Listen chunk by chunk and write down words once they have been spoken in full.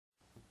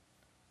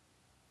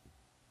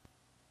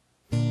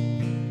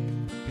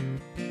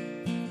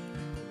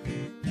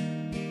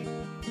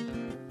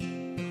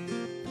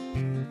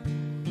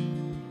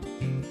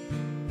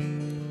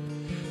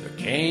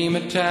came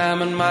a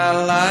time in my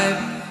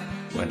life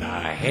when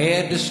I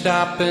had to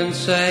stop and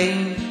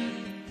say,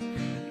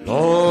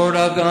 Lord,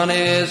 I've gone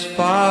as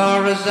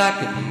far as I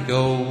can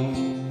go.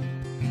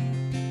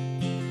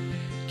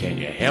 Can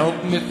you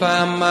help me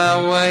find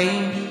my way?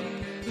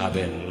 I've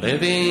been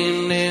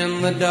living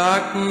in the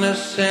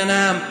darkness and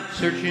I'm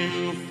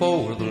searching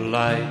for the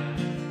light.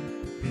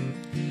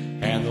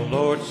 And the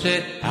Lord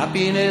said,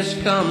 happiness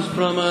comes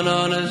from an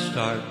honest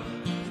heart,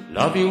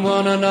 loving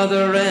one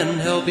another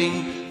and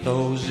helping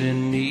those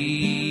in need.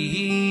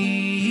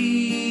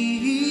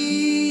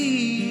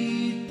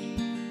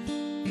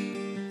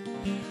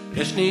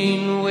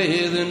 Listening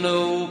with an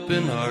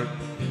open heart,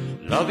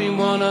 loving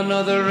one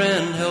another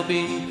and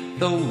helping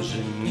those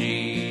in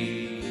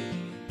need.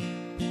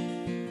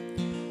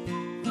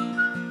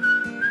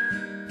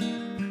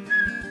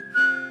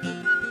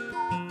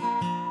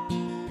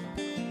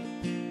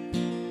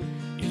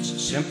 It's a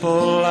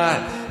simple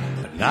life,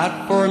 but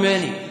not for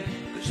many,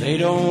 'cause they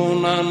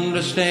don't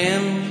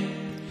understand.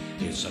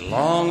 It's a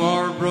long,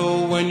 hard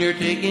road when you're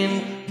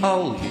taking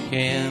all you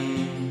can.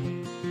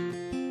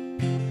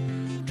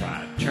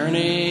 Try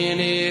turning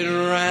it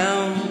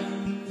around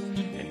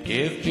and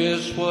give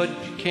just what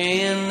you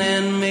can,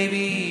 and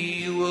maybe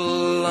you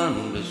will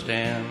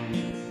understand.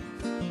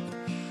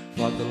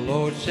 What the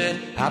Lord said,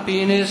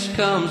 happiness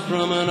comes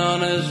from an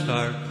honest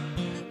heart,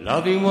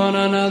 loving one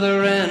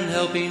another and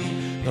helping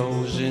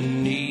those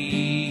in need.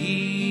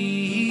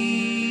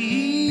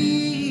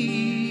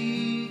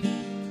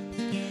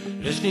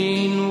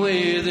 Listening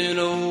with an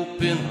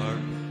open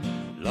heart,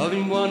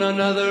 loving one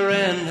another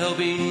and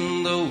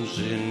helping those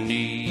in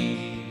need.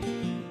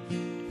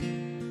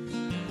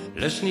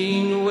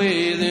 Listening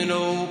with an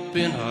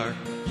open heart,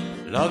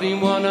 loving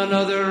one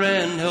another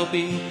and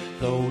helping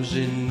those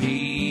in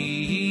need.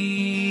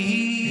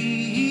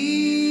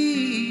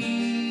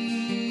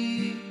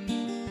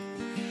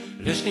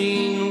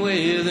 Listening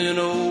with an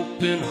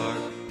open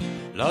heart,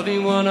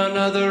 loving one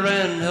another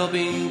and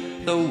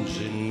helping those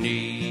in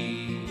need.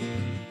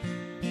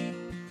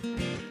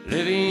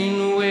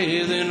 Living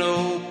with an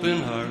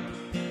open heart,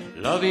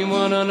 loving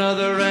one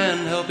another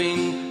and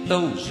helping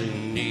those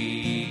in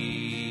need.